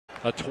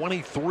A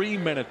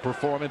 23-minute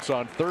performance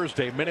on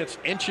Thursday. Minutes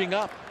inching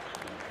up.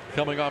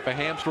 Coming off a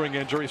hamstring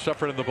injury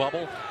suffered in the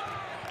bubble.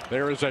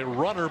 There is a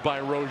runner by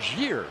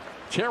Rozier.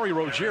 Terry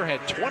Rozier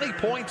had 20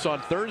 points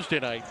on Thursday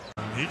night.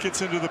 He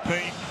gets into the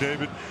paint,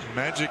 David.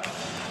 Magic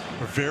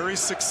are very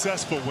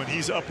successful when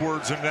he's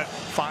upwards in that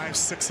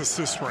 5-6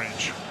 assist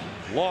range.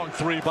 Long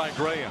three by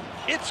Graham.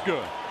 It's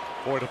good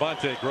for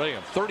Devontae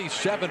Graham.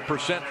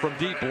 37% from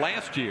deep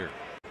last year.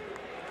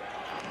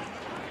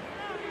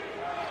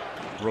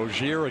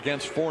 Rozier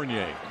against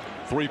Fournier.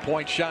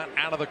 Three-point shot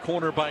out of the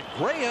corner by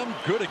Graham.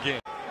 Good again.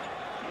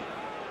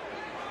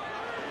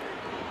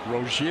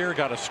 Rozier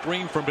got a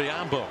screen from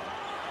Biyombo.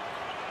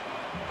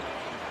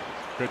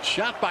 Good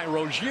shot by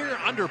Rozier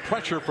under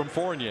pressure from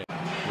Fournier.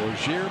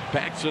 Rozier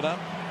backs it up.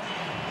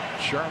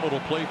 Charlotte will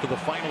play for the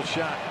final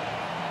shot.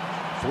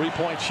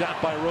 Three-point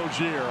shot by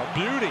Rozier. A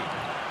beauty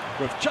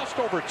with just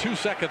over 2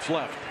 seconds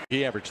left.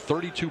 He averaged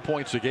 32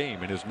 points a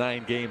game in his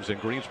 9 games in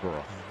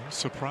Greensboro. No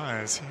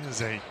surprise. He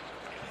is a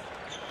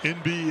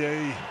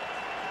NBA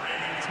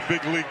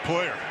big league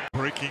player.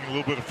 Breaking a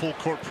little bit of full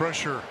court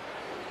pressure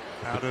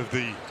out of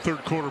the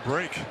third quarter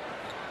break.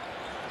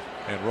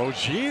 And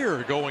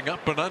Rozier going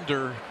up and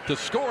under to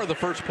score the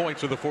first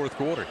points of the fourth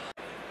quarter.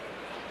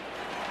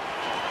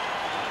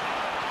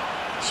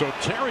 So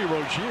Terry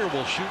Rozier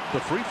will shoot the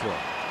free throw.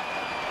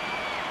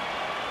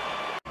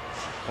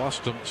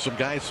 Cost him some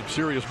guys some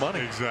serious money.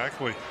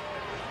 Exactly.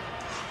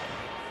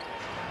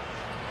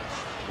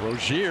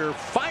 Rozier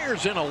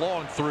fires in a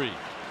long three.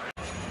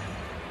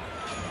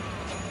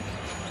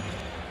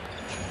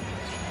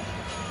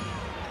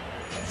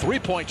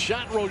 Three-point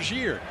shot,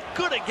 Rozier.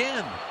 Good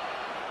again.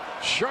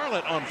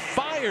 Charlotte on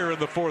fire in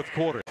the fourth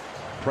quarter.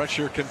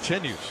 Pressure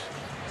continues.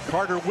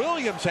 Carter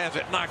Williams has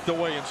it knocked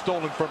away and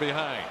stolen from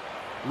behind.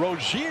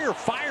 Rozier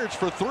fires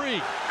for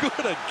three. Good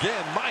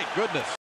again. My goodness.